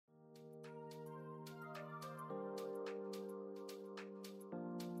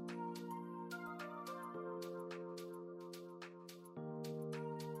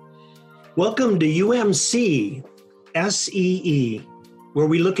Welcome to UMC SEE, where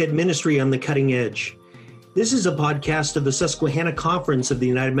we look at ministry on the cutting edge. This is a podcast of the Susquehanna Conference of the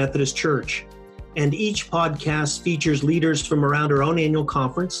United Methodist Church, and each podcast features leaders from around our own annual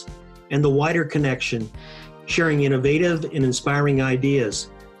conference and the wider connection, sharing innovative and inspiring ideas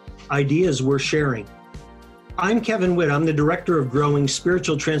we're sharing. I'm Kevin Witt. I'm the Director of Growing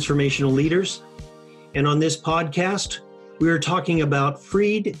Spiritual Transformational Leaders, and on this podcast, we are talking about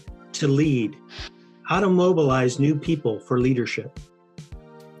Freed to Lead, how to mobilize new people for leadership.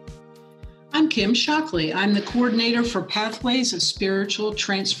 I'm Kim Shockley. I'm the coordinator for Pathways of Spiritual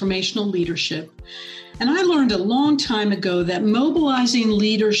Transformational Leadership. And I learned a long time ago that mobilizing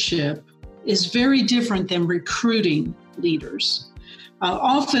leadership is very different than recruiting leaders.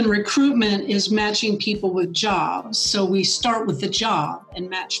 Often recruitment is matching people with jobs. So we start with the job and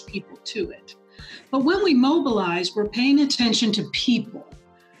match people to it. But when we mobilize, we're paying attention to people,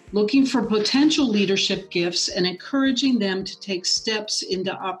 looking for potential leadership gifts and encouraging them to take steps into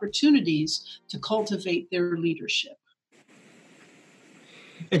opportunities to cultivate their leadership.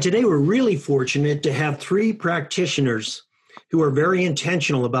 And today we're really fortunate to have three practitioners who are very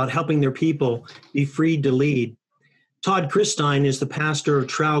intentional about helping their people be freed to lead. Todd Christine is the pastor of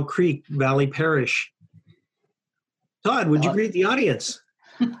Trowel Creek Valley Parish. Todd, would you greet the audience?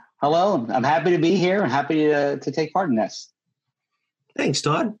 Hello, I'm happy to be here. I'm happy to take part in this. Thanks,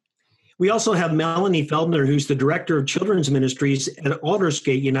 Todd. We also have Melanie Feldner, who's the Director of Children's Ministries at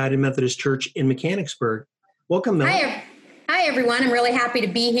Aldersgate United Methodist Church in Mechanicsburg. Welcome, Melanie. Hi, everyone. I'm really happy to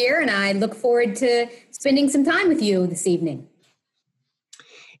be here, and I look forward to spending some time with you this evening.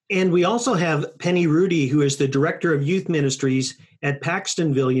 And we also have Penny Rudy, who is the Director of Youth Ministries at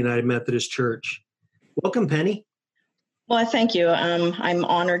Paxtonville United Methodist Church. Welcome, Penny. Well, thank you. I'm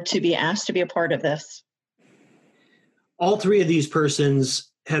honored to be asked to be a part of this. All three of these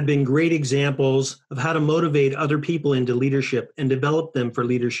persons have been great examples of how to motivate other people into leadership and develop them for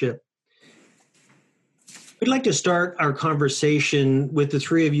leadership. We'd like to start our conversation with the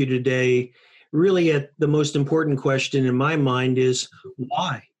three of you today. Really, at the most important question in my mind is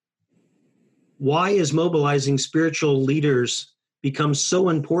why? Why is mobilizing spiritual leaders become so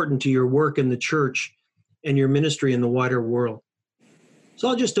important to your work in the church and your ministry in the wider world? So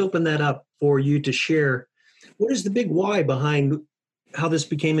I'll just open that up for you to share. What is the big why behind how this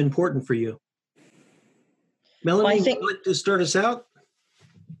became important for you? Melanie, would you like to start us out?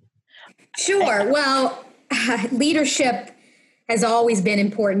 Sure. Well, leadership has always been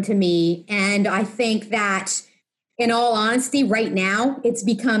important to me. And I think that, in all honesty, right now, it's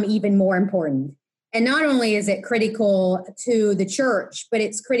become even more important. And not only is it critical to the church, but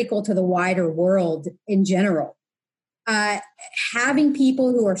it's critical to the wider world in general. Having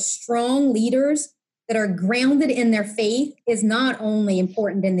people who are strong leaders that are grounded in their faith is not only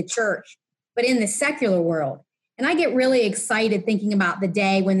important in the church, but in the secular world. And I get really excited thinking about the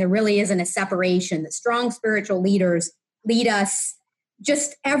day when there really isn't a separation, that strong spiritual leaders lead us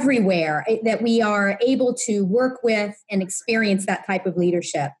just everywhere, that we are able to work with and experience that type of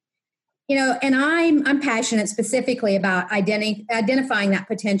leadership. You know, and I'm passionate specifically about identifying that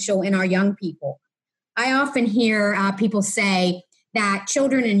potential in our young people. I often hear people say that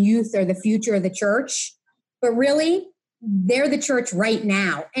children and youth are the future of the church, but really, they're the church right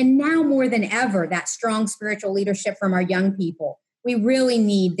now. And now more than ever, that strong spiritual leadership from our young people. We really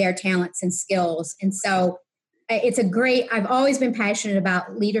need their talents and skills. And so I've always been passionate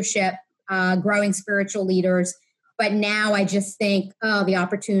about leadership, growing spiritual leaders, but now I just think, the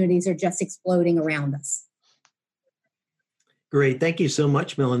opportunities are just exploding around us. Great. Thank you so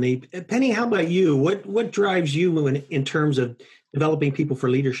much, Melanie. Penny, how about you? What drives you in terms of developing people for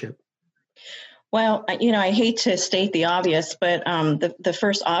leadership? Well, I hate to state the obvious, but the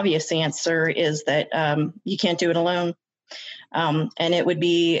first obvious answer is that you can't do it alone. And it would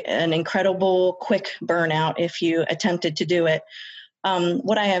be an incredible quick burnout if you attempted to do it.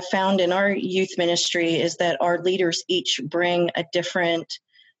 What I have found in our youth ministry is that our leaders each bring a different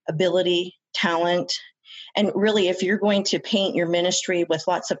ability, talent. And really, if you're going to paint your ministry with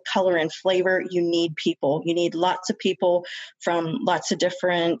lots of color and flavor, you need people. You need lots of people from lots of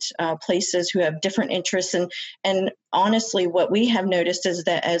different places who have different interests. And honestly, what we have noticed is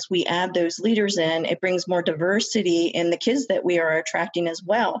that as we add those leaders in, it brings more diversity in the kids that we are attracting as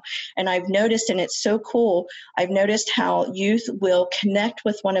well. And I've noticed, and it's so cool, I've noticed how youth will connect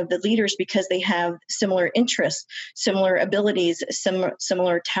with one of the leaders because they have similar interests, similar abilities,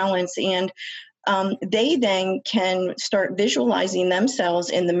 similar talents. And they then can start visualizing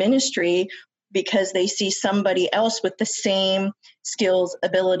themselves in the ministry because they see somebody else with the same skills,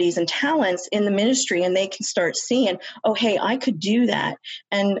 abilities, and talents in the ministry, and they can start seeing, oh, hey, I could do that.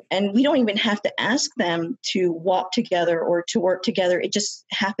 And we don't even have to ask them to walk together or to work together. It just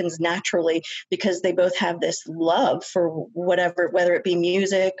happens naturally because they both have this love for whatever, whether it be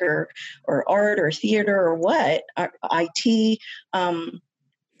music or art or theater or what, or IT.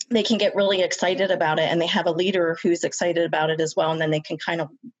 They can get really excited about it, and they have a leader who's excited about it as well, and then they can kind of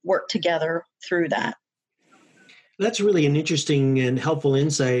work together through that. That's really an interesting and helpful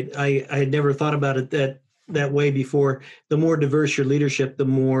insight. I had never thought about it that way before. The more diverse your leadership, the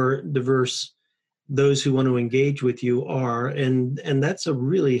more diverse those who want to engage with you are, and that's a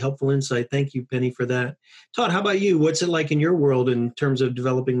really helpful insight. Thank you, Penny, for that. Todd, how about you? What's it like in your world in terms of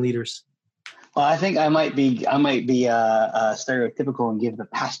developing leaders? Well, I think I might be stereotypical and give the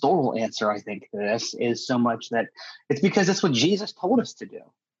pastoral answer. I think to this is so much that it's because that's what Jesus told us to do.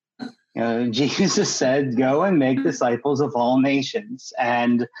 You know, Jesus said, "Go and make disciples of all nations,"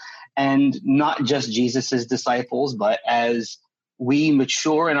 and not just Jesus's disciples, but as we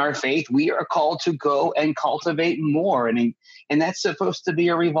mature in our faith, we are called to go and cultivate more, and that's supposed to be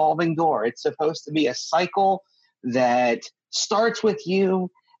a revolving door. It's supposed to be a cycle that starts with you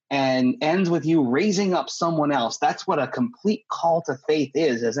and ends with you raising up someone else. That's what a complete call to faith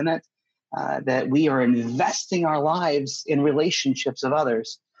is, isn't it? That we are investing our lives in relationships of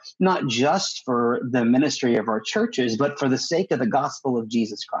others, not just for the ministry of our churches, but for the sake of the gospel of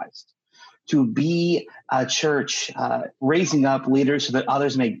Jesus Christ. To be a church raising up leaders so that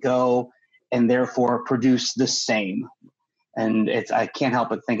others may go and therefore produce the same. And I can't help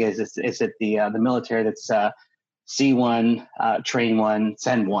but think, is it the military that's see one, train one,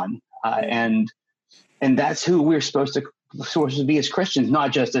 send one, and that's who we're supposed to be as Christians,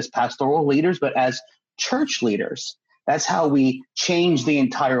 not just as pastoral leaders, but as church leaders. That's how we change the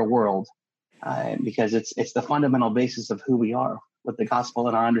entire world, because it's the fundamental basis of who we are with the gospel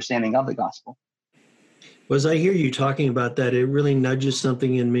and our understanding of the gospel. Well, as I hear you talking about that, it really nudges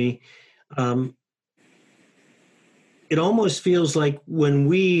something in me. It almost feels like when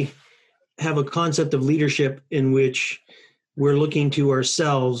we have a concept of leadership in which we're looking to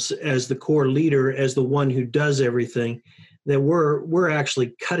ourselves as the core leader, as the one who does everything, that we're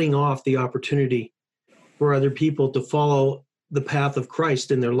actually cutting off the opportunity for other people to follow the path of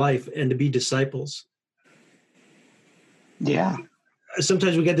Christ in their life and to be disciples. Yeah.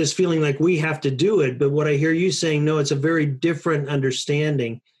 Sometimes we get this feeling like we have to do it, but what I hear you saying, no, it's a very different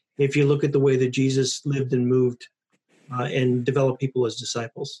understanding if you look at the way that Jesus lived and moved and developed people as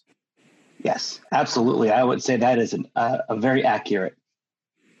disciples. Yes, absolutely. I would say that is a very accurate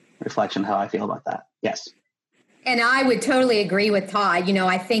reflection of how I feel about that. Yes. And I would totally agree with Todd. You know,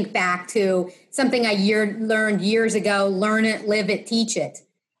 I think back to something I learned years ago: learn it, live it, teach it.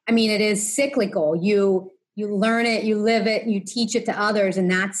 I mean, it is cyclical. You learn it, you live it, you teach it to others. And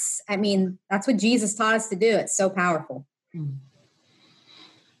that's what Jesus taught us to do. It's so powerful.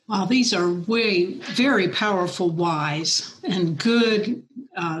 Wow, these are very powerful whys and good,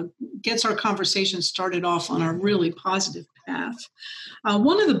 gets our conversation started off on a really positive path.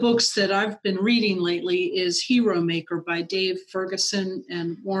 One of the books that I've been reading lately is Hero Maker by Dave Ferguson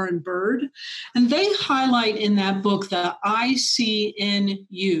and Warren Bird. And they highlight in that book the I see in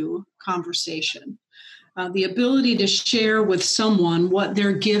you conversation. The ability to share with someone what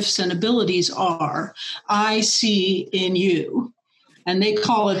their gifts and abilities are. I see in you. And they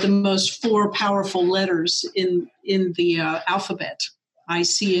call it the most 4 powerful letters in the alphabet. I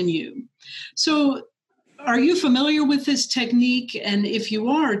see in you. So are you familiar with this technique? And if you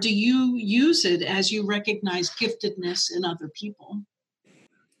are, do you use it as you recognize giftedness in other people?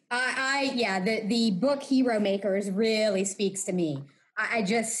 The book Hero Makers really speaks to me. I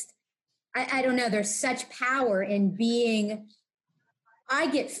don't know. There's such power in being. I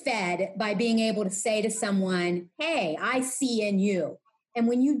get fed by being able to say to someone, hey, I see in you. And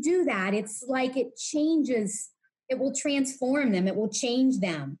when you do that, it's like it changes, it will transform them, it will change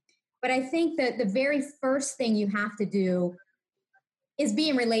them. But I think that the very first thing you have to do is be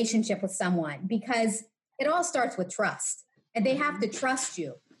in relationship with someone, because it all starts with trust. And they have to trust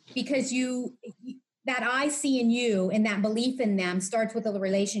you, because that I see in you and that belief in them starts with a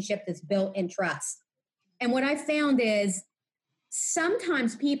relationship that's built in trust. And what I found is,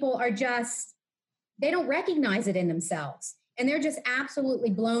 sometimes people they don't recognize it in themselves. And they're just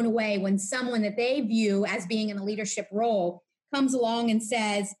absolutely blown away when someone that they view as being in a leadership role comes along and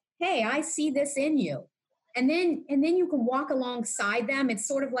says, hey, I see this in you. And then you can walk alongside them. It's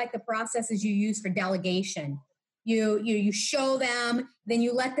sort of like the processes you use for delegation. You show them, then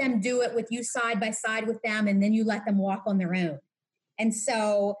you let them do it with you side by side with them, and then you let them walk on their own. And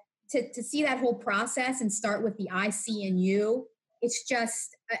so to see that whole process and start with the I see in you, it's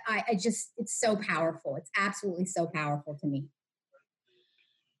just, it's so powerful. It's absolutely so powerful to me.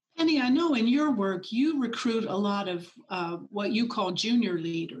 Penny, I know in your work, you recruit a lot of what you call junior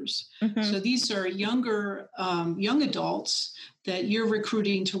leaders. Mm-hmm. So these are younger, young adults that you're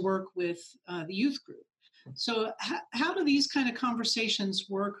recruiting to work with the youth group. So how do these kind of conversations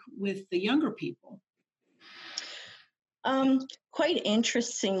work with the younger people? Quite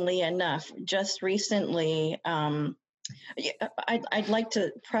interestingly enough, just recently, I'd like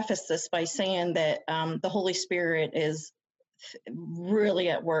to preface this by saying that the Holy Spirit is really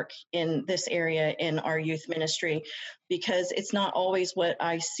at work in this area in our youth ministry, because it's not always what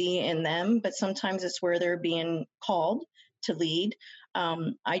I see in them, but sometimes it's where they're being called to lead.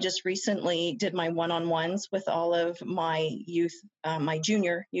 I just recently did my one-on-ones with all of my youth, my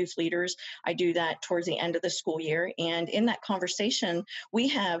junior youth leaders. I do that towards the end of the school year. And in that conversation, we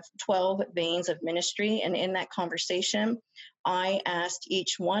have 12 veins of ministry. And in that conversation, I asked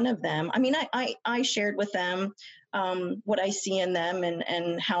each one of them, I shared with them what I see in them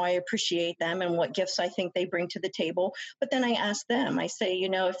and how I appreciate them and what gifts I think they bring to the table. But then I asked them, I say,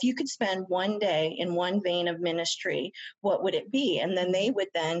 if you could spend one day in one vein of ministry, what would it be? And then they would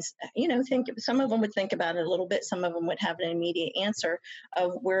then, think, some of them would think about it a little bit. Some of them would have an immediate answer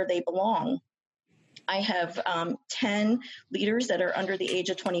of where they belong. I have 10 leaders that are under the age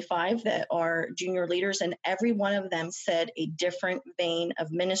of 25 that are junior leaders, and every one of them said a different vein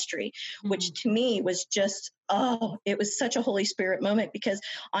of ministry, which to me was just, it was such a Holy Spirit moment, because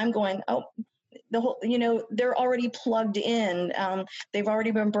I'm going, the whole, they're already plugged in. They've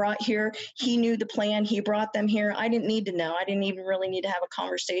already been brought here. He knew the plan. He brought them here. I didn't need to know. I didn't even really need to have a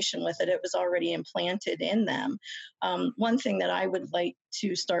conversation with it. It was already implanted in them. One thing that I would like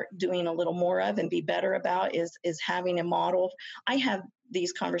to start doing a little more of and be better about is having a model. I have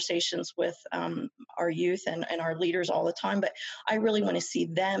these conversations with our youth and our leaders all the time, but I really want to see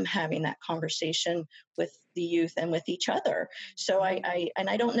them having that conversation with the youth and with each other. So I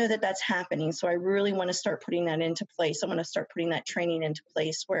don't know that that's happening. So I really want to start putting that into place. I want to start putting that training into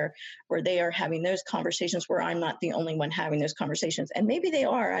place where they are having those conversations, where I'm not the only one having those conversations. And maybe they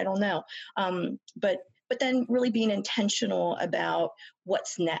are, I don't know. But then really being intentional about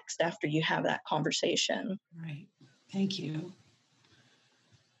what's next after you have that conversation. Right. Thank you.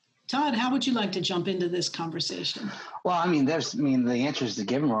 Todd, how would you like to jump into this conversation? Well, the answers to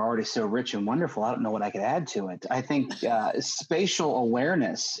give them are already so rich and wonderful. I don't know what I could add to it. I think spatial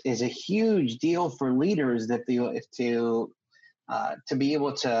awareness is a huge deal for leaders, that to be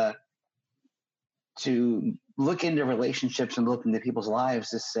able to look into relationships and look into people's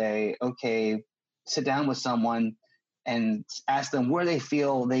lives, to say, okay, sit down with someone and ask them where they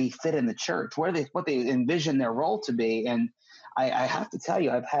feel they fit in the church, what they envision their role to be. And I have to tell you,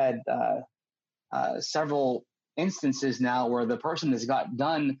 I've had several instances now where the person has got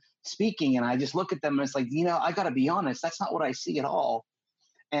done speaking, and I just look at them and it's like, I got to be honest, that's not what I see at all.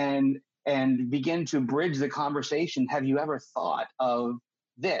 And begin to bridge the conversation. Have you ever thought of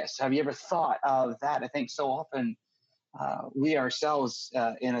this? Have you ever thought of that? I think so often we ourselves,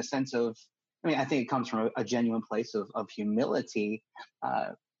 in a sense of, I think it comes from a genuine place of humility,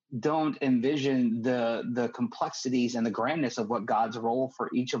 don't envision the complexities and the grandness of what God's role for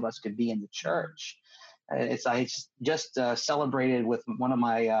each of us could be in the church. I just celebrated with one of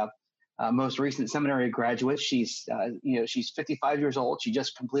my most recent seminary graduates. She's 55 years old. She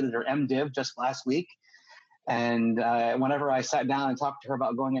just completed her MDiv just last week. And whenever I sat down and talked to her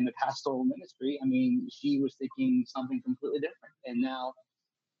about going into pastoral ministry, she was thinking something completely different. And now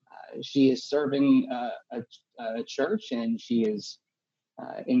she is serving a church, and she is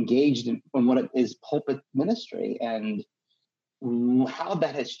engaged in what is pulpit ministry, and how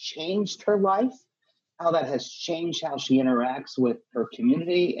that has changed her life, how that has changed how she interacts with her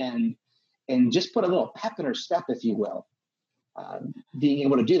community, and just put a little pep in her step, if you will. Being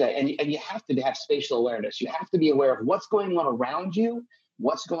able to do that, and you have to have spatial awareness. You have to be aware of what's going on around you,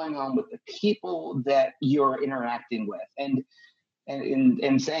 what's going on with the people that you're interacting with, and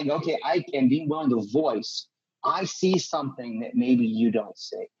saying, okay, and being willing to voice, I see something that maybe you don't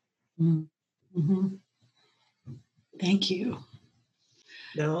see. Mm-hmm. Thank you.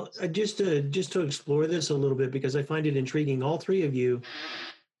 Now, just to explore this a little bit, because I find it intriguing, all three of you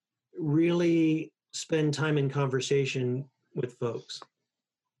really spend time in conversation with folks.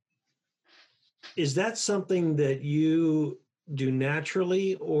 Is that something that you do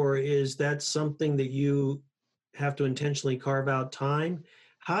naturally, or is that something that you have to intentionally carve out time?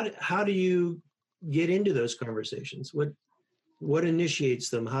 How do you get into those conversations? What initiates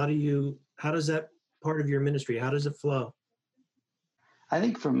them? How does that part of your ministry, how does it flow? I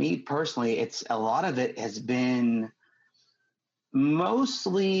think for me personally, it's a lot of it has been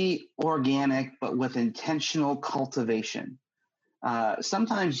mostly organic, but with intentional cultivation.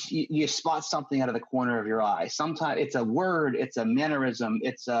 Sometimes you spot something out of the corner of your eye. Sometimes it's a word, it's a mannerism,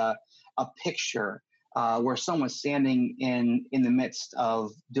 it's a picture where someone's standing in the midst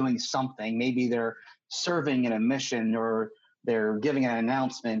of doing something. Maybe they're serving in a mission, or they're giving an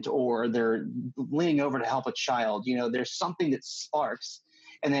announcement, or they're leaning over to help a child. There's something that sparks,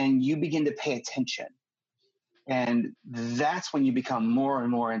 and then you begin to pay attention. And that's when you become more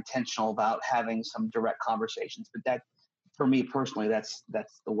and more intentional about having some direct conversations. But that, for me personally, that's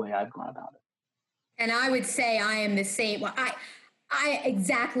the way I've gone about it. And I would say I am the same. Well, I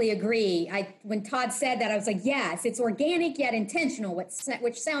exactly agree. When Todd said that, I was like, yes, it's organic yet intentional,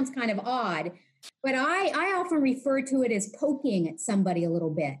 which sounds kind of odd. But I often refer to it as poking at somebody a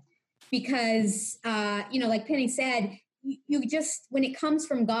little bit, because, like Penny said, you just, when it comes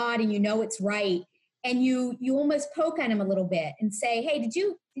from God and it's right, and you almost poke at him a little bit and say, hey, did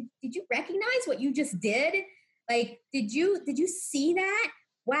you recognize what you just did? Like, did you see that?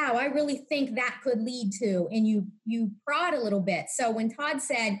 Wow, I really think that could lead to, and you prod a little bit. So when Todd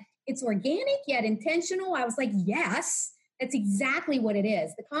said it's organic yet intentional, I was like, yes, that's exactly what it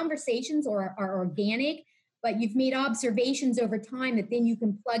is. The conversations are organic, but you've made observations over time that then you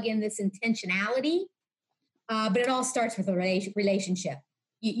can plug in this intentionality. But it all starts with a relationship.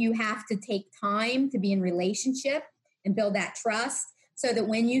 You have to take time to be in relationship and build that trust, so that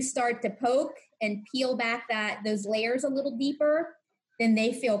when you start to poke and peel back those layers a little deeper, then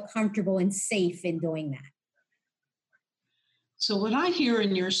they feel comfortable and safe in doing that. So what I hear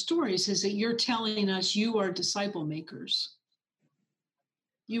in your stories is that you're telling us you are disciple makers.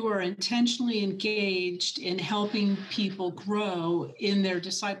 You are intentionally engaged in helping people grow in their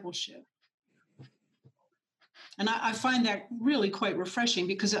discipleship. And I find that really quite refreshing,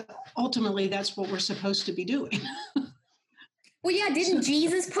 because ultimately that's what we're supposed to be doing. Well, yeah, didn't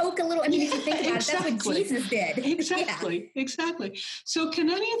Jesus poke a little? I mean, if you think about it, that's what Jesus did. Exactly. So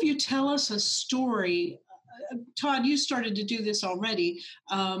can any of you tell us a story? Todd, you started to do this already.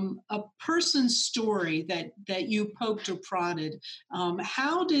 A person's story that you poked or prodded.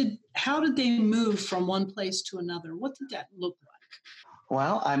 How did they move from one place to another? What did that look like?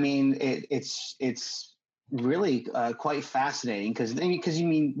 Well, I mean, it's really quite fascinating, because you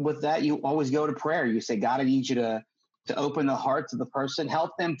mean with that you always go to prayer. You say, God, I need you to open the hearts of the person,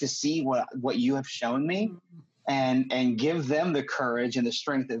 help them to see what you have shown me, and give them the courage and the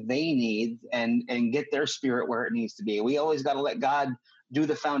strength that they need, and get their spirit where it needs to be. We always got to let God do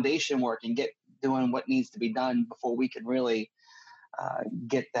the foundation work and get doing what needs to be done before we can really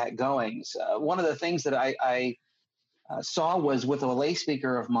get that going. So one of the things that I saw was with a lay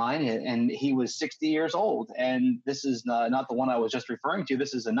speaker of mine, and he was 60 years old. And this is not the one I was just referring to.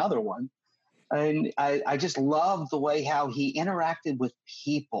 This is another one. And I just loved the way how he interacted with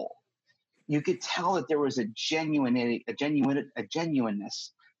people. You could tell that there was a genuineness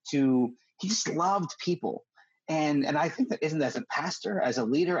to, he just loved people. And I think that, isn't as a pastor, as a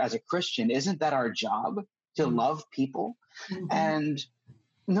leader, as a Christian, isn't that our job, to love people? Mm-hmm. And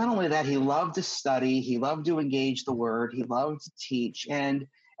not only that, he loved to study, he loved to engage the word, he loved to teach. And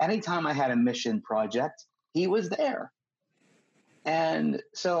anytime I had a mission project, he was there. And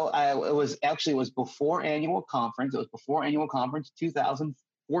so it was before annual conference. It was before annual conference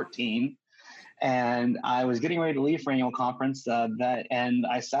 2014. And I was getting ready to leave for annual conference and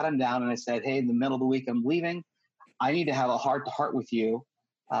I sat him down and I said, hey, in the middle of the week, I'm leaving. I need to have a heart-to-heart with you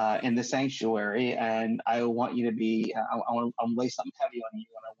in the sanctuary. And I want you to be, I want to lay something heavy on you,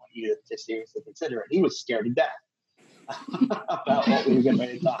 and I want you to seriously consider it. He was scared to death about what we were getting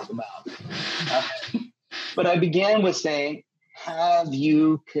ready to talk about. But I began with saying, have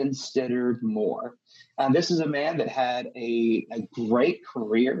you considered more? And this is a man that had a great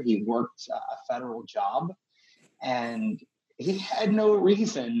career. He worked a federal job, and he had no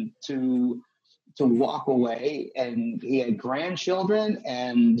reason to walk away. And he had grandchildren,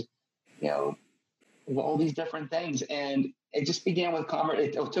 and all these different things. And it just began with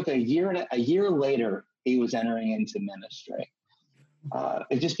conversation. It took a year later, he was entering into ministry.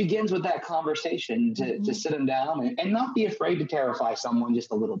 It just begins with that conversation to sit him down and not be afraid to terrify someone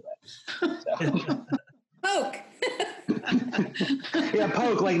just a little bit. So. Poke. Yeah,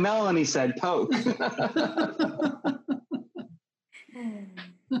 poke, like Melanie said, poke.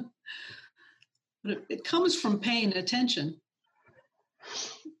 But it comes from paying attention,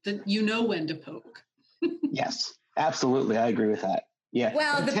 that you know when to poke. Yes, absolutely. I agree with that. Yeah.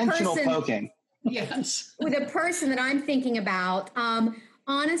 Well, intentional poking. Yes. With a person that I'm thinking about,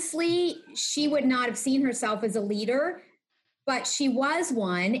 honestly, she would not have seen herself as a leader, but she was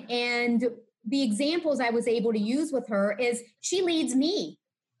one. And the examples I was able to use with her is she leads me.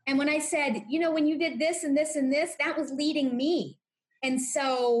 And when I said, when you did this and this and this, that was leading me. And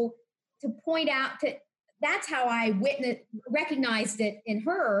so to point out that's how I recognized it in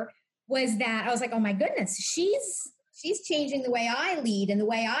her, was that I was like, oh my goodness, she's changing the way I lead and the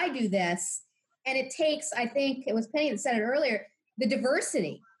way I do this. And it takes, I think it was Penny that said it earlier, the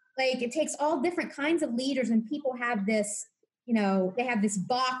diversity. Like, it takes all different kinds of leaders, and people have this, they have this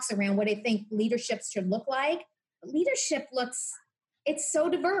box around what they think leadership should look like. Leadership it's so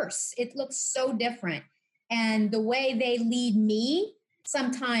diverse. It looks so different. And the way they lead me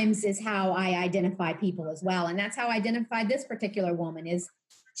sometimes is how I identify people as well. And that's how I identified this particular woman. Is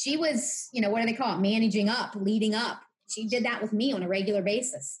she was, what do they call it? Managing up, leading up. She did that with me on a regular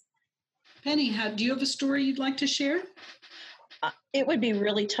basis. Penny, do you have a story you'd like to share? It would be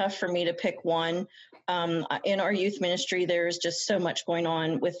really tough for me to pick one. In our youth ministry, there's just so much going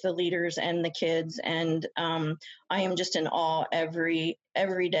on with the leaders and the kids. And I am just in awe every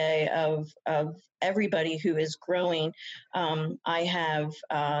day of everybody who is growing. I have,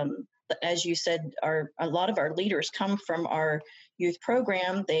 as you said, a lot of our leaders come from our youth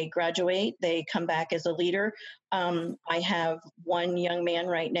program. They graduate, they come back as a leader. I have one young man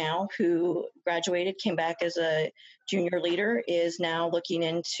right now who graduated, came back as a junior leader, is now looking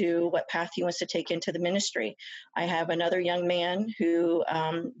into what path he wants to take into the ministry. I have another young man who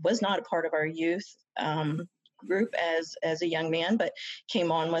was not a part of our youth group as a young man, but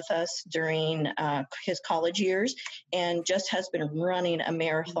came on with us during his college years and just has been running a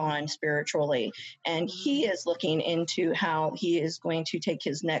marathon spiritually. And he is looking into how he is going to take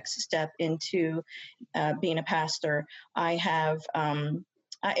his next step into being a pastor. I have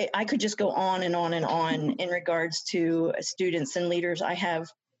I could just go on and on and on in regards to students and leaders. I have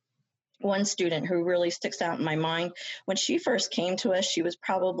one student who really sticks out in my mind. When she first came to us, she was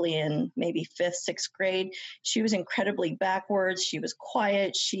probably in maybe 5th, 6th grade. She was incredibly backwards. She was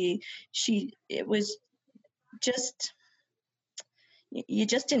quiet. It was just, you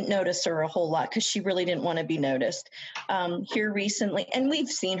just didn't notice her a whole lot because she really didn't want to be noticed. Here recently, and we've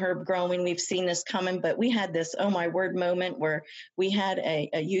seen her growing, we've seen this coming, but we had this, oh my word moment where we had a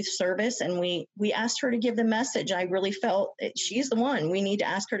youth service and we asked her to give the message. I really felt she's the one. We need to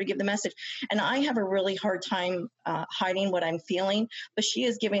ask her to give the message. And I have a really hard time hiding what I'm feeling, but she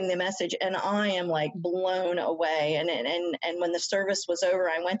is giving the message and I am like blown away. And when the service was over,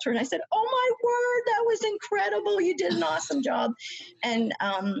 I went to her and I said, oh my word, that was incredible. You did an awesome job. And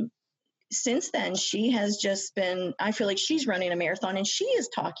since then, she has just been, I feel like she's running a marathon and she is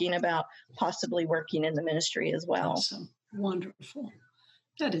talking about possibly working in the ministry as well. Awesome. Wonderful.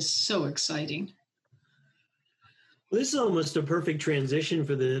 That is so exciting. Well, this is almost a perfect transition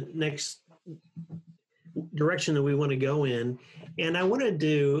for the next direction that we want to go in. And I wanted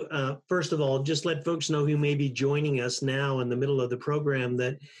to, first of all, just let folks know who may be joining us now in the middle of the program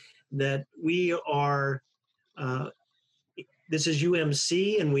that we are, this is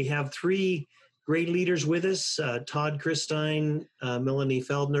UMC, and we have 3 great leaders with us, Todd Christine, Melanie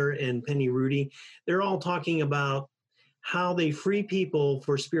Feldner, and Penny Rudy. They're all talking about how they free people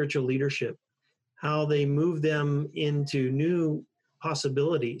for spiritual leadership, how they move them into new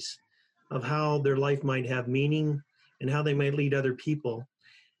possibilities of how their life might have meaning and how they might lead other people.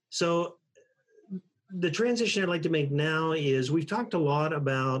 So the transition I'd like to make now is we've talked a lot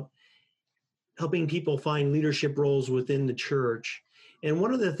about helping people find leadership roles within the church. And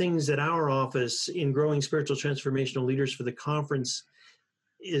one of the things that our office in Growing Spiritual Transformational Leaders for the conference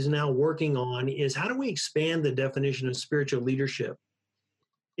is now working on is how do we expand the definition of spiritual leadership?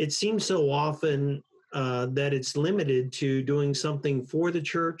 It seems so often that it's limited to doing something for the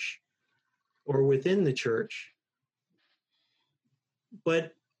church or within the church.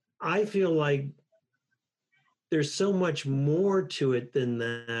 But I feel like there's so much more to it than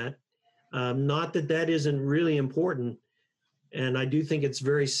that. Not that that isn't really important. And I do think it's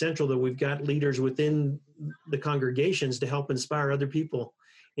very central that we've got leaders within the congregations to help inspire other people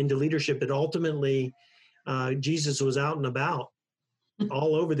into leadership. But ultimately, Jesus was out and about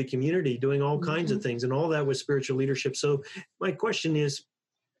all over the community doing all kinds of things, and all that was spiritual leadership. So my question is,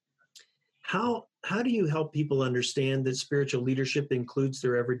 how do you help people understand that spiritual leadership includes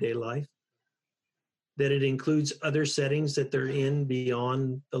their everyday life? That it includes other settings that they're in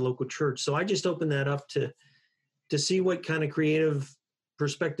beyond the local church. So I just open that up to see what kind of creative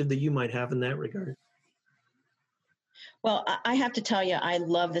perspective that you might have in that regard. Well, I have to tell you, I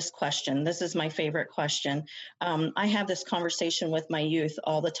love this question. This is my favorite question. I have this conversation with my youth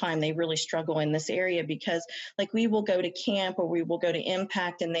all the time. They really struggle in this area because, like, we will go to camp or we will go to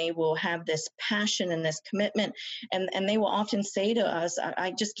Impact, and they will have this passion and this commitment. And they will often say to us,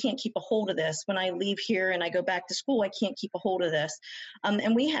 I just can't keep a hold of this. When I leave here and I go back to school, I can't keep a hold of this.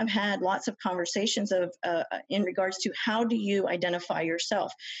 And we have had lots of conversations in regards to how do you identify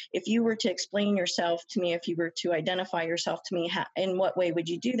yourself? If you were to explain yourself to me, if you were to identify yourself to me, in what way would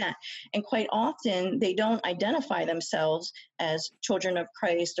you do that? And quite often they don't identify themselves as children of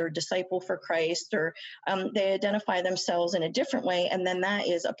Christ or disciple for Christ, or they identify themselves in a different way, and then that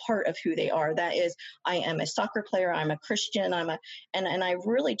is a part of who they are. That is, I am a soccer player, I'm a Christian, and I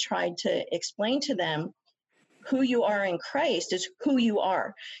really tried to explain to them who you are in Christ is who you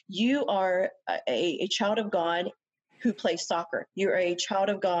are. You are a child of God who plays soccer. You're a child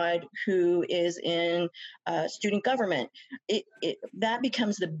of God who is in student government. That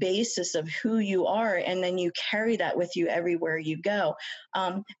becomes the basis of who you are, and then you carry that with you everywhere you go.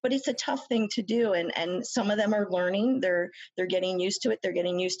 But it's a tough thing to do, and some of them are learning. They're getting used to it. They're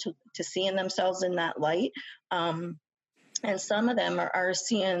getting used to seeing themselves in that light. And some of them are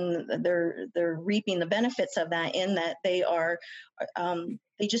seeing, they're reaping the benefits of that, in that they are,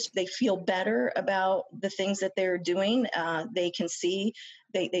 they feel better about the things that they're doing. They can see,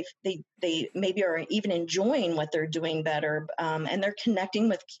 they maybe are even enjoying what they're doing better, and they're connecting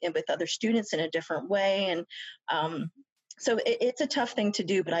with other students in a different way. And so it's a tough thing to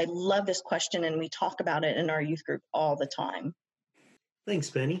do, but I love this question, and we talk about it in our youth group all the time.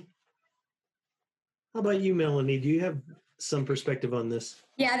 Thanks, Penny. How about you, Melanie? Do you have some perspective on this?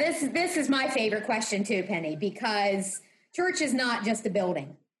 Yeah, this is my favorite question too, Penny, because church is not just a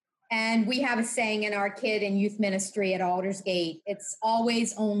building. And we have a saying in our kid and youth ministry at Aldersgate, it's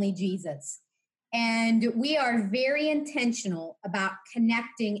always only Jesus. And we are very intentional about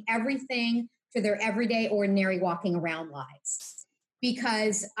connecting everything to their everyday, ordinary walking around lives.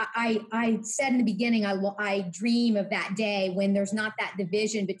 Because I said in the beginning, I dream of that day when there's not that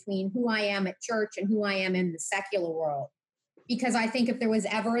division between who I am at church and who I am in the secular world. Because I think if there was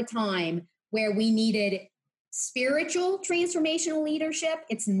ever a time where we needed spiritual transformational leadership,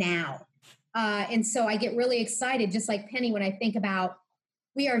 it's now. And so I get really excited, just like Penny, when I think about,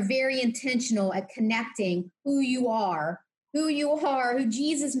 we are very intentional at connecting who you are, who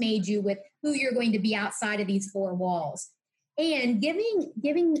Jesus made you, with who you're going to be outside of these four walls. And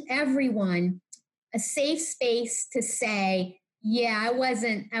giving everyone a safe space to say, yeah, I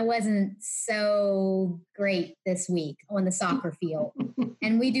wasn't so great this week on the soccer field.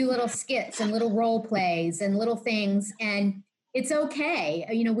 And we do little skits and little role plays and little things, and it's okay.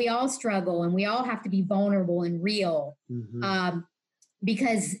 You know, we all struggle, and we all have to be vulnerable and real,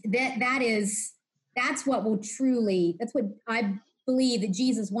 because that's what I believe that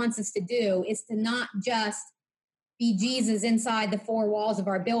Jesus wants us to do, is to not just be Jesus inside the four walls of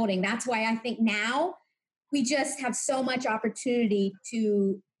our building. That's why I think now we just have so much opportunity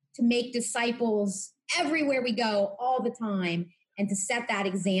to make disciples everywhere we go all the time, and to set that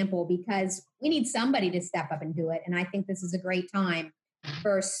example, because we need somebody to step up and do it. And I think this is a great time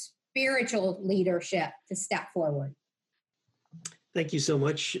for spiritual leadership to step forward. Thank you so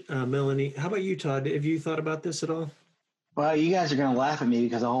much, Melanie. How about you, Todd? Have you thought about this at all? Well, you guys are going to laugh at me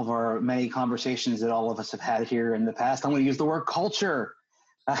because all of our many conversations that all of us have had here in the past, I'm going to use the word culture.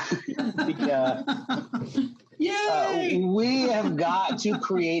 We have got to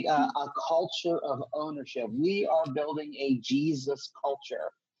create a culture of ownership. We are building a Jesus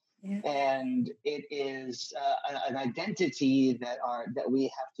culture. Yeah. And it is an identity that we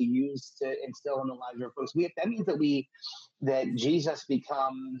have to use to instill in the lives of our folks. That means that Jesus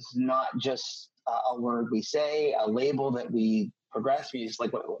becomes not just a word we say, a label that we progress. Just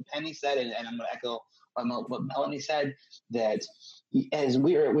like what Penny said, and I'm going to echo what Melanie said, that as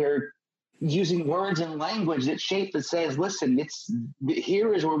we're using words and language that says, listen,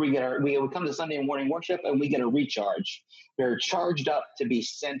 here is where we come to Sunday morning worship and we get a recharge. We're charged up to be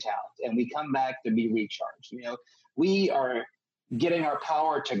sent out, and we come back to be recharged. You know, we are getting our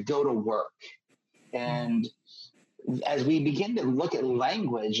power to go to work. And as we begin to look at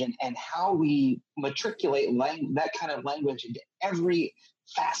language and how we matriculate that kind of language into every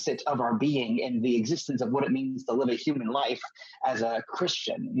facet of our being and the existence of what it means to live a human life as a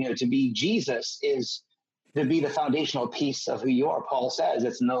Christian, you know, to be Jesus is to be the foundational piece of who you are. Paul says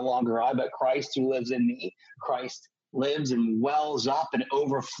it's no longer I, but Christ who lives in me. Christ lives and wells up and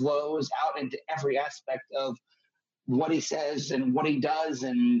overflows out into every aspect of what he says and what he does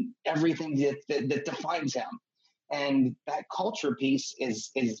and everything that defines him. And that culture piece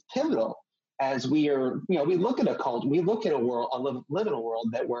is pivotal as we are, we look at a culture, we look at a world, live in a world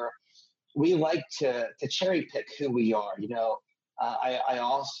that we like to cherry pick who we are. I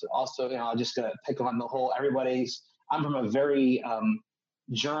also, I'm just going to pick on the whole, I'm from a very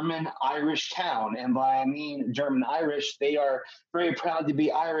German Irish town. And by I mean German Irish, they are very proud to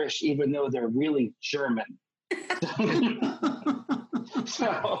be Irish, even though they're really German.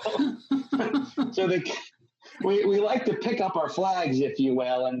 We like to pick up our flags, if you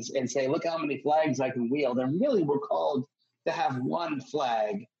will, and say, look how many flags I can wield. And really, we're called to have one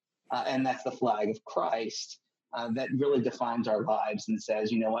flag, and that's the flag of Christ, that really defines our lives and says,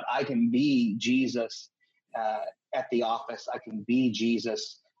 you know what, I can be Jesus at the office. I can be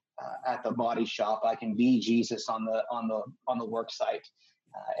Jesus at the body shop. I can be Jesus on the work site,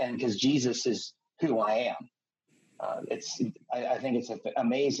 and because Jesus is who I am. I think it's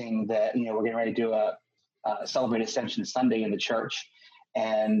amazing that we're getting ready to do a celebrate Ascension Sunday in the church,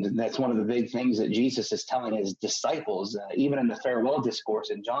 and that's one of the big things that Jesus is telling his disciples, even in the farewell discourse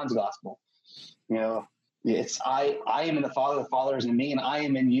in John's Gospel. It's I am in the Father is in me, and I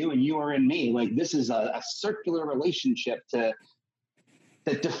am in you, and you are in me. Like, this is a circular relationship that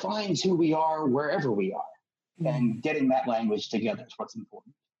defines who we are wherever we are, and getting that language together is what's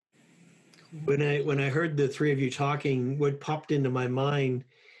important. When I heard the three of you talking, what popped into my mind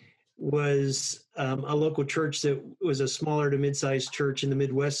was a local church that was a smaller to mid-sized church in the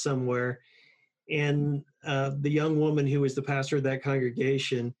Midwest somewhere. And the young woman who was the pastor of that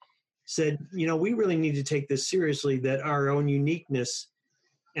congregation said, we really need to take this seriously, that our own uniqueness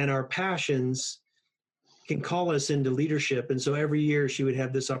and our passions can call us into leadership. And so every year she would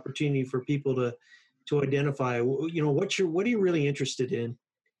have this opportunity for people to identify, what are you really interested in,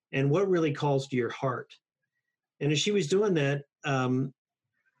 and what really calls to your heart. And as she was doing that,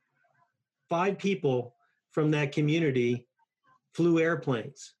 5 people from that community flew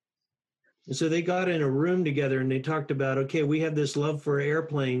airplanes. And so they got in a room together and they talked about, okay, we have this love for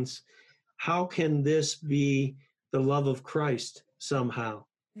airplanes. How can this be the love of Christ somehow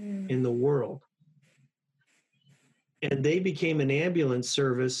in the world? And they became an ambulance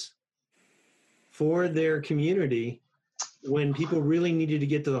service for their community when people really needed to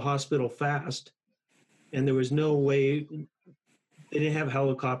get to the hospital fast. And there was no way, they didn't have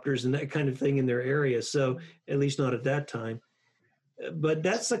helicopters and that kind of thing in their area. So at least not at that time. But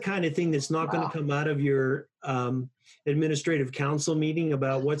that's the kind of thing that's not going to come out of your administrative council meeting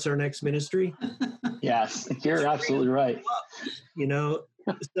about what's our next ministry. Yes, you're absolutely right.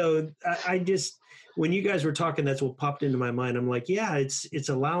 So I just, when you guys were talking, that's what popped into my mind. I'm like, yeah, it's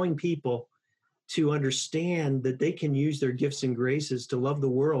allowing people to understand that they can use their gifts and graces to love the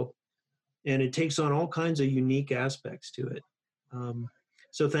world. And it takes on all kinds of unique aspects to it.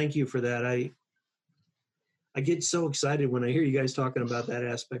 So thank you for that. I get so excited when I hear you guys talking about that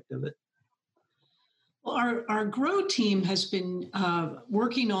aspect of it. Well, our GROW team has been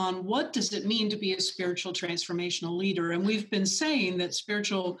working on what does it mean to be a spiritual transformational leader. And we've been saying that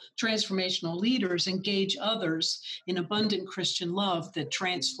spiritual transformational leaders engage others in abundant Christian love that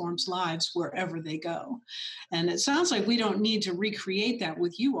transforms lives wherever they go. And it sounds like we don't need to recreate that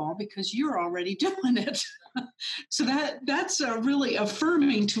with you all because you're already doing it. So that's really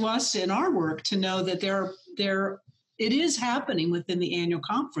affirming to us in our work to know that it is happening within the annual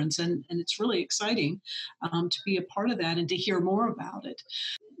conference, and it's really exciting to be a part of that and to hear more about it.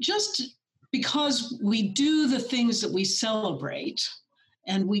 Just because we do the things that we celebrate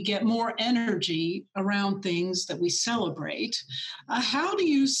and we get more energy around things that we celebrate, how do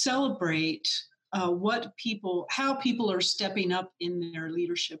you celebrate how people are stepping up in their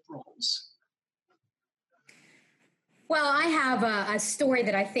leadership roles? Well, I have a story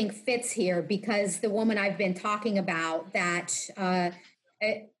that I think fits here because the woman I've been talking about that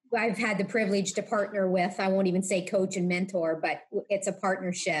I've had the privilege to partner with, I won't even say coach and mentor, but it's a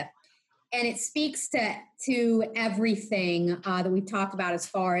partnership. And it speaks to everything that we've talked about as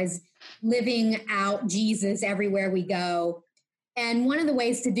far as living out Jesus everywhere we go. And one of the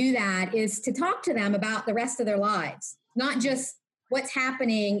ways to do that is to talk to them about the rest of their lives, not just what's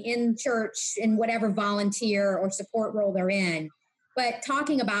happening in church in whatever volunteer or support role they're in, but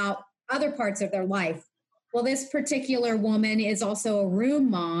talking about other parts of their life. Well, this particular woman is also a room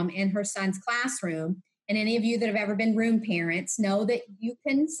mom in her son's classroom. And any of you that have ever been room parents know that you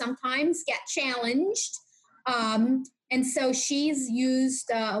can sometimes get challenged. And so she's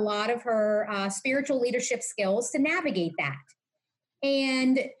used a lot of her spiritual leadership skills to navigate that.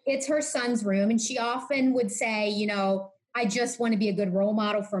 And it's her son's room. And she often would say, I just want to be a good role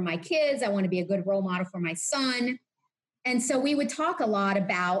model for my kids. I want to be a good role model for my son. And so we would talk a lot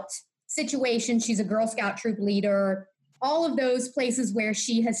about situations. She's a Girl Scout troop leader. all of those places where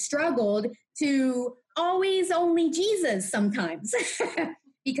she has struggled to always only Jesus sometimes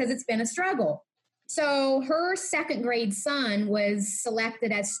because it's been a struggle. So her second grade son was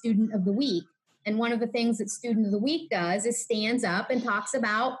selected as Student of the Week. And one of the things that Student of the Week does is stands up and talks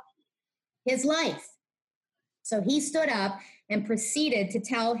about his life. So he stood up and proceeded to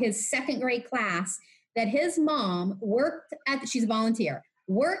tell his second grade class that his mom she's a volunteer,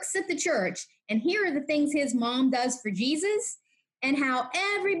 works at the church, and here are the things his mom does for Jesus, and how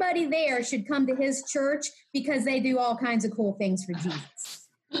everybody there should come to his church because they do all kinds of cool things for Jesus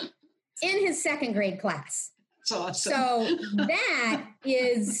in his second grade class. That's awesome. So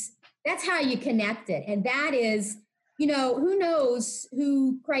that's how you connect it. And that is, who knows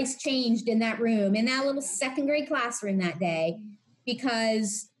who Christ changed in that room, in that little second grade classroom that day,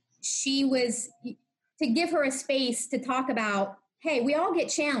 because she was, to give her a space to talk about, hey, we all get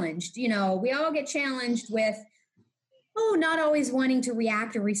challenged. We all get challenged with, not always wanting to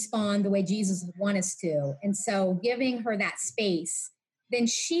react or respond the way Jesus would want us to. And so giving her that space, then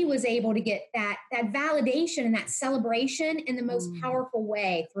she was able to get that validation and that celebration in the most powerful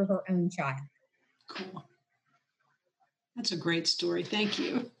way through her own child. Cool. That's a great story. Thank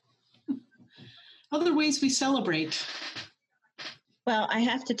you. Other ways we celebrate. Well, I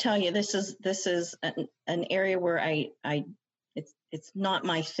have to tell you, this is an area where it's not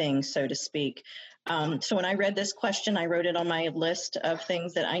my thing, so to speak. So when I read this question, I wrote it on my list of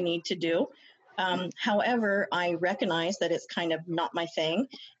things that I need to do. However, I recognize that it's kind of not my thing,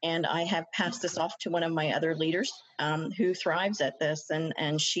 and I have passed this off to one of my other leaders who thrives at this,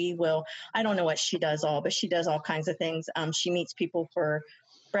 and she will, I don't know what she does but she does all kinds of things. She meets people for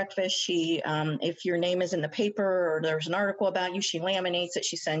breakfast. She, if your name is in the paper or there's an article about you, she laminates it.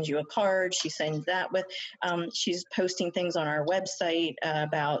 She sends you a card. She sends that with, she's posting things on our website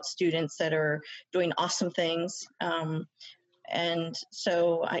about students that are doing awesome things. And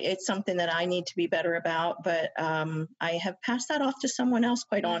so it's something that I need to be better about, but I have passed that off to someone else,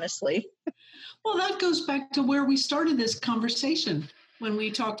 quite honestly. Well, that goes back to where we started this conversation when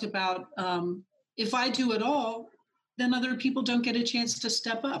we talked about if I do it all, then other people don't get a chance to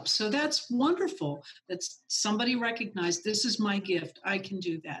step up. So that's wonderful that somebody recognized this is my gift. I can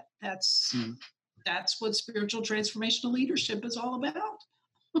do that. That's what spiritual transformational leadership is all about.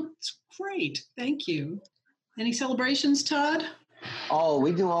 It's great. Thank you. Any celebrations, Todd? Oh,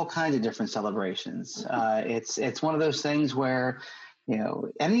 we do all kinds of different celebrations. It's one of those things where,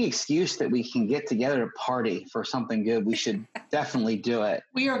 any excuse that we can get together to party for something good, we should definitely do it.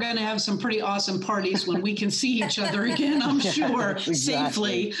 We are going to have some pretty awesome parties when we can see each other again, I'm sure,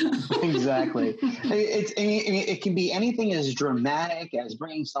 exactly. safely. Exactly. It can be anything as dramatic as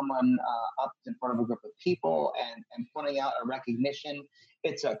bringing someone up in front of a group of people and pointing out a recognition.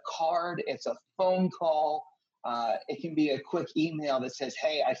 It's a card. It's a phone call. It can be a quick email that says,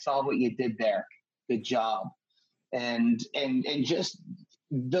 "Hey, I saw what you did there. Good job." And just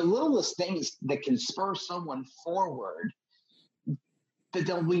the littlest things that can spur someone forward, that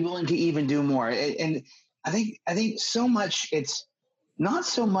they'll be willing to even do more. And I think so much, it's not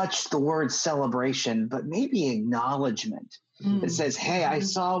so much the word celebration, but maybe acknowledgement. It says, "Hey, I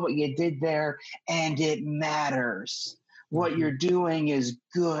saw what you did there, and it matters. What you're doing is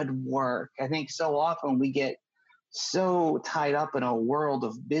good work." I think so often we get so tied up in a world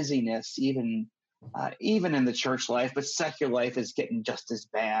of busyness, even in the church life, but secular life is getting just as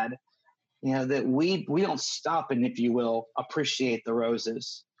bad. That we don't stop and, if you will, appreciate the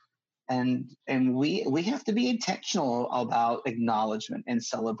roses, and we have to be intentional about acknowledgement and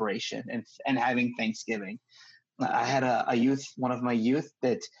celebration and having Thanksgiving. I had one of my youth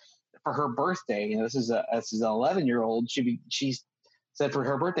that for her birthday, this is an 11-year-old. She said for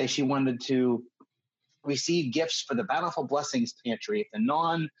her birthday she wanted to receive gifts for the Bountiful Blessings pantry, the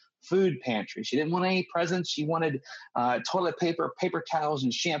non-food pantry. She didn't want any presents. She wanted toilet paper, paper towels,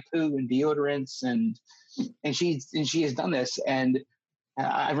 and shampoo and deodorants, and she has done this. And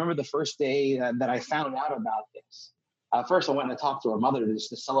I remember the first day that I found out about this. First, I went and talked to her mother just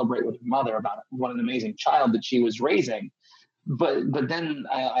to celebrate with her mother about what an amazing child that she was raising. But then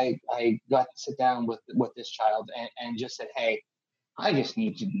I got to sit down with this child and just said, "Hey, I just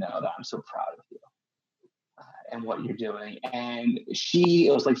need you to know that I'm so proud of you and what you're doing." And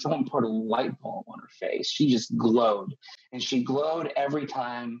it was like someone put a light bulb on her face. She just glowed, and she glowed every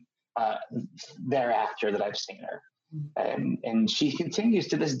time thereafter that I've seen her. And she continues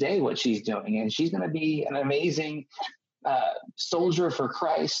to this day what she's doing, and she's going to be an amazing soldier for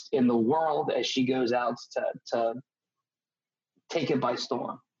Christ in the world as she goes out to take it by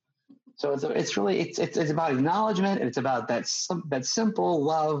storm. So it's really about acknowledgement, and it's about that simple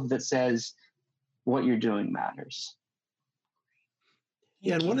love that says what you're doing matters.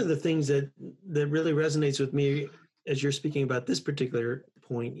 Yeah, and one of the things that really resonates with me as you're speaking about this particular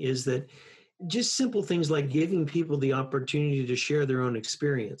point is that just simple things like giving people the opportunity to share their own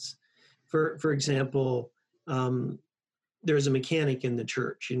experience. For example, there's a mechanic in the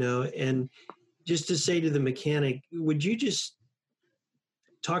church, and just to say to the mechanic, would you just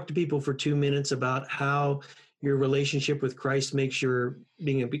talk to people for 2 minutes about how your relationship with Christ makes your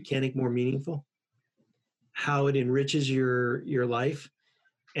being a mechanic more meaningful, how it enriches your life?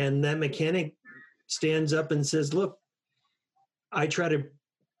 And that mechanic stands up and says, look, I try to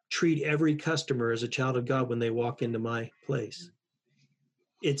treat every customer as a child of God when they walk into my place.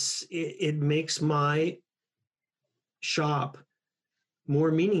 It makes my shop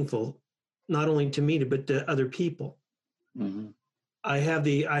more meaningful, not only to me, but to other people. Mm-hmm. I have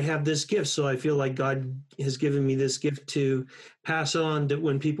this gift, so I feel like God has given me this gift to pass on to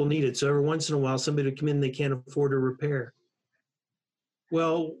when people need it. So every once in a while, somebody will come in, they can't afford a repair.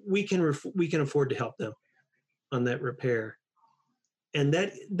 Well, we can afford to help them on that repair. And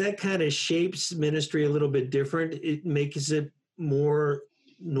that kind of shapes ministry a little bit different. It makes it more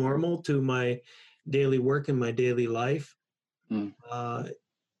normal to my daily work and my daily life. Mm.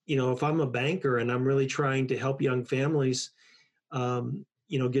 If I'm a banker and I'm really trying to help young families,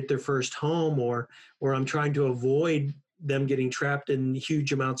 get their first home, or I'm trying to avoid them getting trapped in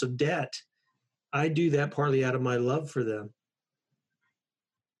huge amounts of debt, I do that partly out of my love for them.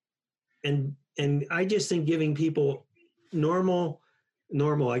 And I just think giving people normal,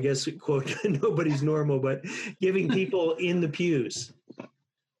 I guess, quote, nobody's normal, but giving people in the pews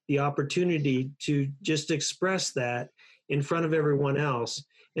the opportunity to just express that in front of everyone else.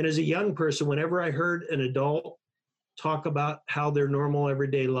 And as a young person, whenever I heard an adult talk about how their normal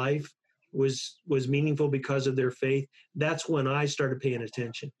everyday life was meaningful because of their faith, that's when I started paying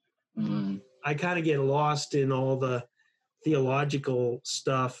attention. Mm-hmm. I kind of get lost in all the theological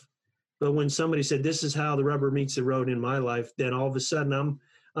stuff, but when somebody said, this is how the rubber meets the road in my life, then all of a sudden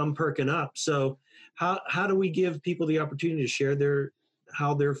I'm perking up. So how do we give people the opportunity to share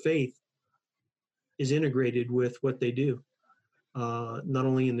how their faith is integrated with what they do, not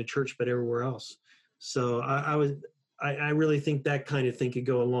only in the church, but everywhere else? So I really think that kind of thing could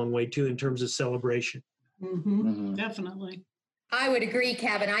go a long way too in terms of celebration. Mm-hmm. Mm-hmm. Definitely. I would agree,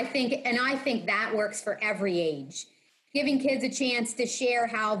 Kevin. I think that works for every age. Giving kids a chance to share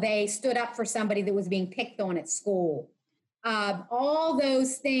how they stood up for somebody that was being picked on at school. All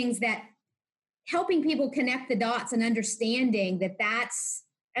those things, that helping people connect the dots and understanding that that's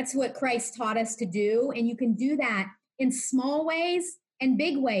what Christ taught us to do. And you can do that in small ways and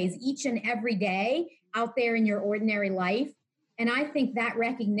big ways each and every day out there in your ordinary life. And I think that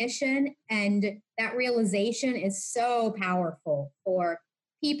recognition and that realization is so powerful for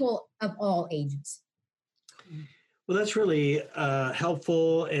people of all ages. Well, that's really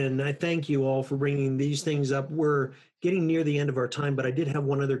helpful, and I thank you all for bringing these things up. We're getting near the end of our time, but I did have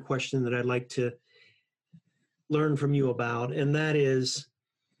one other question that I'd like to learn from you about, and that is,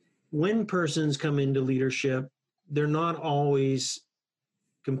 when persons come into leadership, they're not always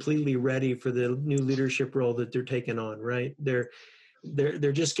completely ready for the new leadership role that they're taking on, right? They're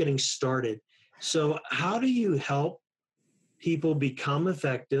just getting started. So how do you help people become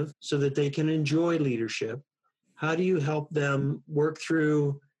effective so that they can enjoy leadership? How do you help them work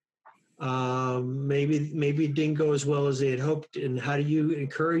through maybe it didn't go as well as they had hoped, and how do you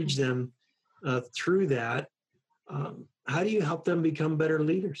encourage them through that? How do you help them become better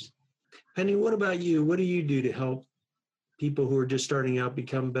leaders? Penny, what about you? What do you do to help people who are just starting out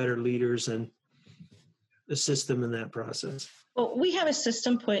become better leaders and assist them in that process? Well, we have a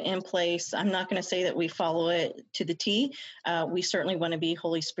system put in place. I'm not going to say that we follow it to the T. We certainly want to be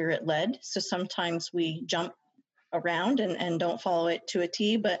Holy Spirit led. So sometimes we jump around and don't follow it to a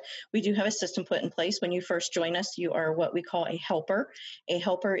T, but we do have a system put in place. When you first join us, you are what we call a helper. A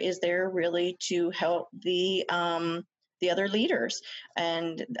helper is there really to help the other leaders,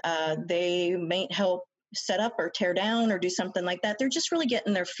 and they may help set up or tear down or do something like that. They're just really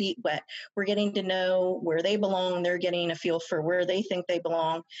getting their feet wet. We're getting to know where they belong. They're getting a feel for where they think they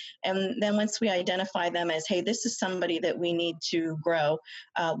belong. And then once we identify them as, hey, this is somebody that we need to grow,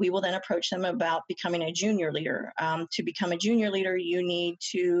 we will then approach them about becoming a junior leader. To become a junior leader, you need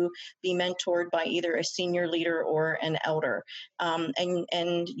to be mentored by either a senior leader or an elder.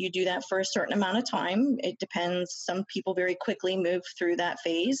 And you do that for a certain amount of time. It depends. Some people very quickly move through that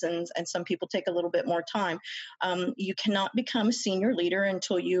phase, and some people take a little bit more time. You cannot become a senior leader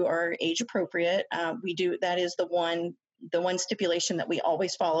until you are age appropriate. That is the one stipulation that we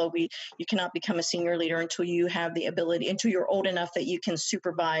always follow. You cannot become a senior leader until you have the ability, until you're old enough that you can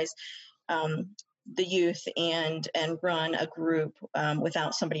supervise the youth and run a group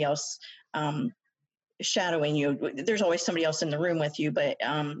without somebody else shadowing you. There's always somebody else in the room with you, but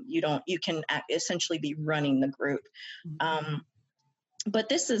you can essentially be running the group. But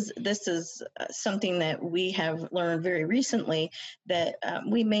this is something that we have learned very recently, that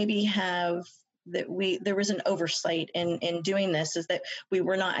we maybe have, there was an oversight in doing this, is that we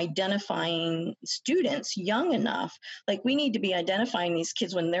were not identifying students young enough. Like, we need to be identifying these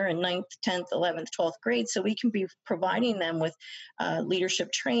kids when they're in 9th, 10th, 11th, 12th grade, so we can be providing them with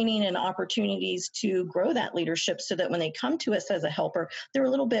leadership training and opportunities to grow that leadership, so that when they come to us as a helper, they're a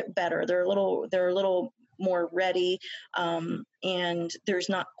little bit better. They're a little more ready, and there's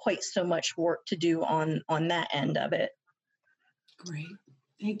not quite so much work to do on that end of it. Great,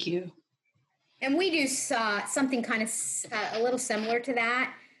 thank you. And we do something kind of a little similar to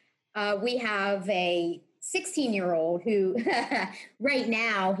that. We have a 16-year-old who right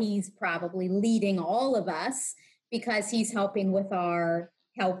now he's probably leading all of us because he's helping with I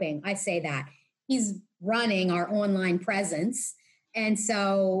say that. He's running our online presence. And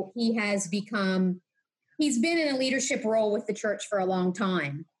so he's been in a leadership role with the church for a long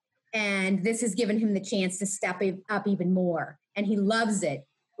time. And this has given him the chance to step up even more. And he loves it.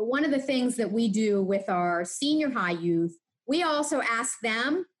 But one of the things that we do with our senior high youth, we also ask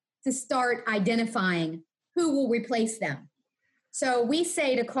them to start identifying who will replace them. So we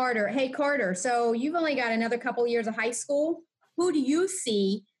say to Carter, hey, Carter, so you've only got another couple of years of high school. Who do you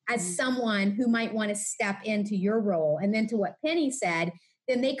see as someone who might want to step into your role? And then to what Penny said,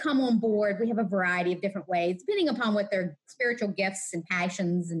 then they come on board. We have a variety of different ways, depending upon what their spiritual gifts and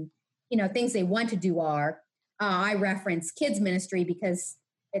passions and, things they want to do are. I reference kids ministry because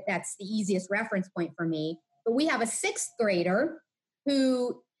that's the easiest reference point for me. But we have a 6th grader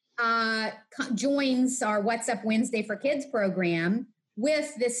who joins our What's Up Wednesday for Kids program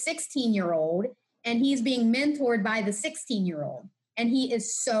with this 16-year-old, and he's being mentored by the 16-year-old. And he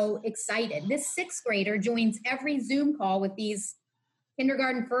is so excited. This 6th grader joins every Zoom call with these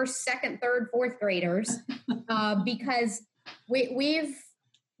kindergarten, 1st, 2nd, 3rd, 4th graders because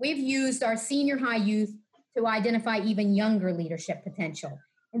we've used our senior high youth to identify even younger leadership potential.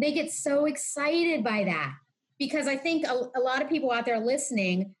 And they get so excited by that because I think a lot of people out there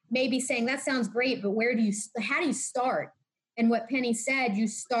listening may be saying, that sounds great, but how do you start? And what Penny said, you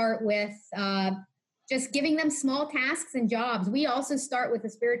start with just giving them small tasks and jobs. We also start with a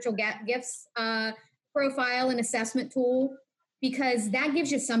spiritual gifts profile and assessment tool, because that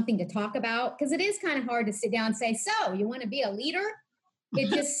gives you something to talk about. Because it is kind of hard to sit down and say, so you want to be a leader?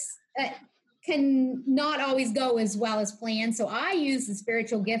 It just can not always go as well as planned. So I use the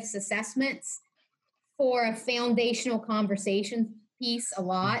spiritual gifts assessments for a foundational conversation piece a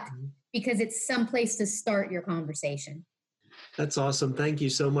lot, because it's some place to start your conversation. That's awesome. Thank you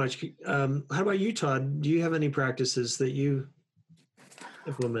so much. How about you, Todd? Do you have any practices that you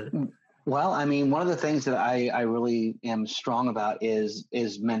implement? Well, I mean, one of the things that I really am strong about is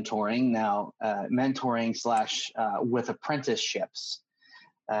mentoring. Now, mentoring / with apprenticeships.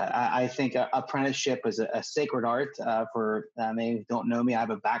 I think apprenticeship is a sacred art. For many who don't know me, I have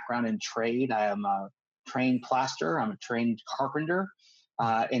a background in trade. I am a trained plasterer. I'm a trained carpenter.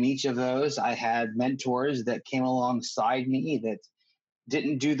 In each of those, I had mentors that came alongside me that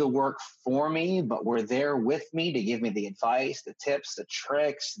didn't do the work for me, but were there with me to give me the advice, the tips, the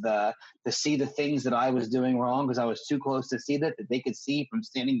tricks, to see the things that I was doing wrong because I was too close to see that they could see from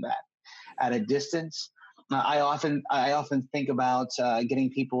standing back at a distance. I often think about getting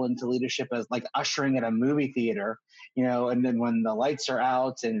people into leadership as like ushering at a movie theater, and then when the lights are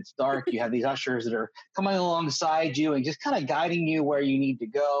out and it's dark, you have these ushers that are coming alongside you and just kind of guiding you where you need to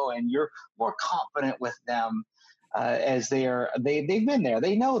go, and you're more confident with them as they've been there.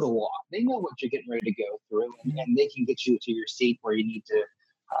 They know the walk. They know what you're getting ready to go through, and they can get you to your seat where you need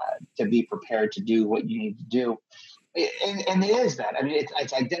to be prepared to do what you need to do. And it is that. I mean,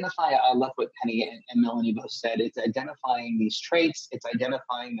 it's identifying. I love what Penny and Melanie both said. It's identifying these traits. It's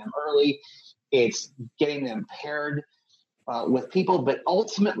identifying them early. It's getting them paired with people. But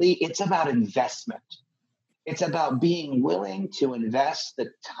ultimately, it's about investment. It's about being willing to invest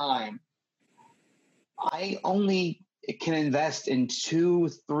the time. I only can invest in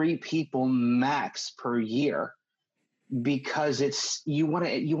 2-3 people max per year because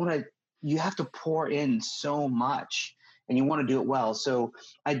you have to pour in so much and you want to do it well. So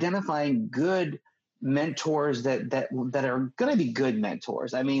identifying good mentors that are going to be good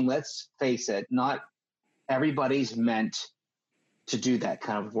mentors. I mean, let's face it, not everybody's meant to do that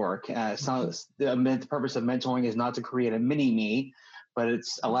kind of work. The purpose of mentoring is not to create a mini me, but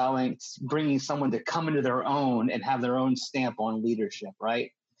it's bringing someone to come into their own and have their own stamp on leadership,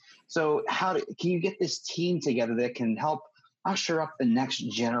 right? So can you get this team together that can help usher up the next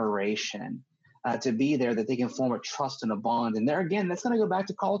generation to be there, that they can form a trust and a bond? And there again, that's going to go back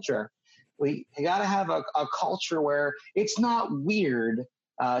to culture. We got to have a culture where it's not weird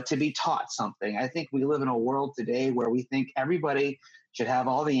to be taught something. I think we live in a world today where we think everybody should have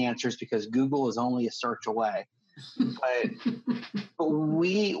all the answers because Google is only a search away. But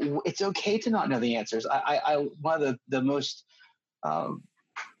it's okay to not know the answers. One of the most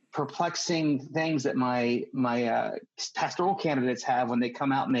perplexing things that my pastoral candidates have when they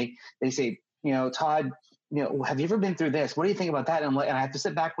come out and they say, Todd, have you ever been through this? What do you think about that? And I have to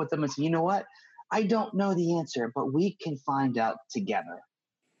sit back with them and say, you know what? I don't know the answer, but we can find out together,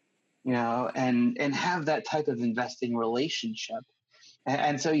 and have that type of investing relationship.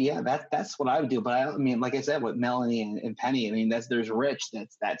 And so, yeah, that's what I would do. But I mean, like I said, with Melanie and Penny, I mean, there's Rich.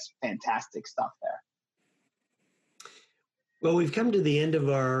 That's fantastic stuff there. Well, we've come to the end of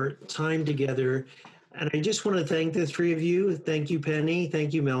our time together, and I just want to thank the three of you. Thank you, Penny.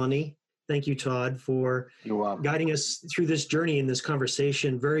 Thank you, Melanie. Thank you, Todd, for guiding us through this journey in this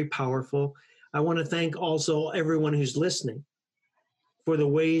conversation. Very powerful. I want to thank also everyone who's listening for the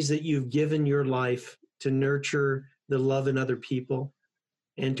ways that you've given your life to nurture the love in other people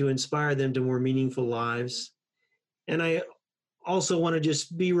and to inspire them to more meaningful lives. And I also want to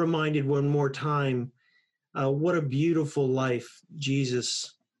just be reminded one more time what a beautiful life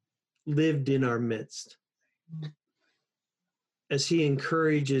Jesus lived in our midst, as he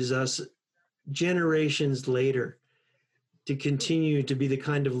encourages us generations later to continue to be the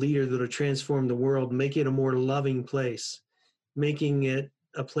kind of leader that will transform the world, make it a more loving place, making it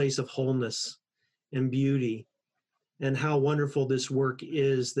a place of wholeness and beauty, and how wonderful this work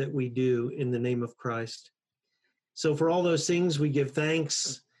is that we do in the name of Christ. So for all those things, we give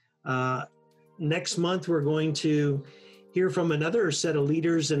thanks. Next month, we're going to hear from another set of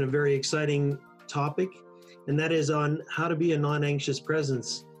leaders in a very exciting topic, and that is on how to be a non-anxious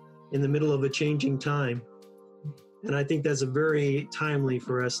presence in the middle of a changing time. And I think that's very timely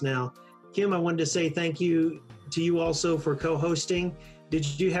for us now. Kim, I wanted to say thank you to you also for co-hosting.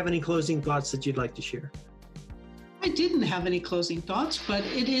 Did you have any closing thoughts that you'd like to share? I didn't have any closing thoughts, but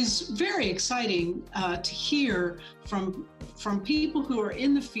it is very exciting to hear from people who are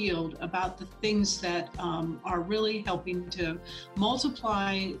in the field about the things that are really helping to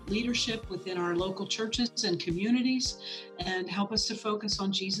multiply leadership within our local churches and communities and help us to focus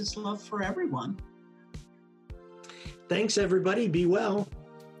on Jesus' love for everyone. Thanks, everybody. Be well.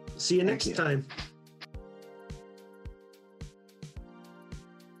 See you next time.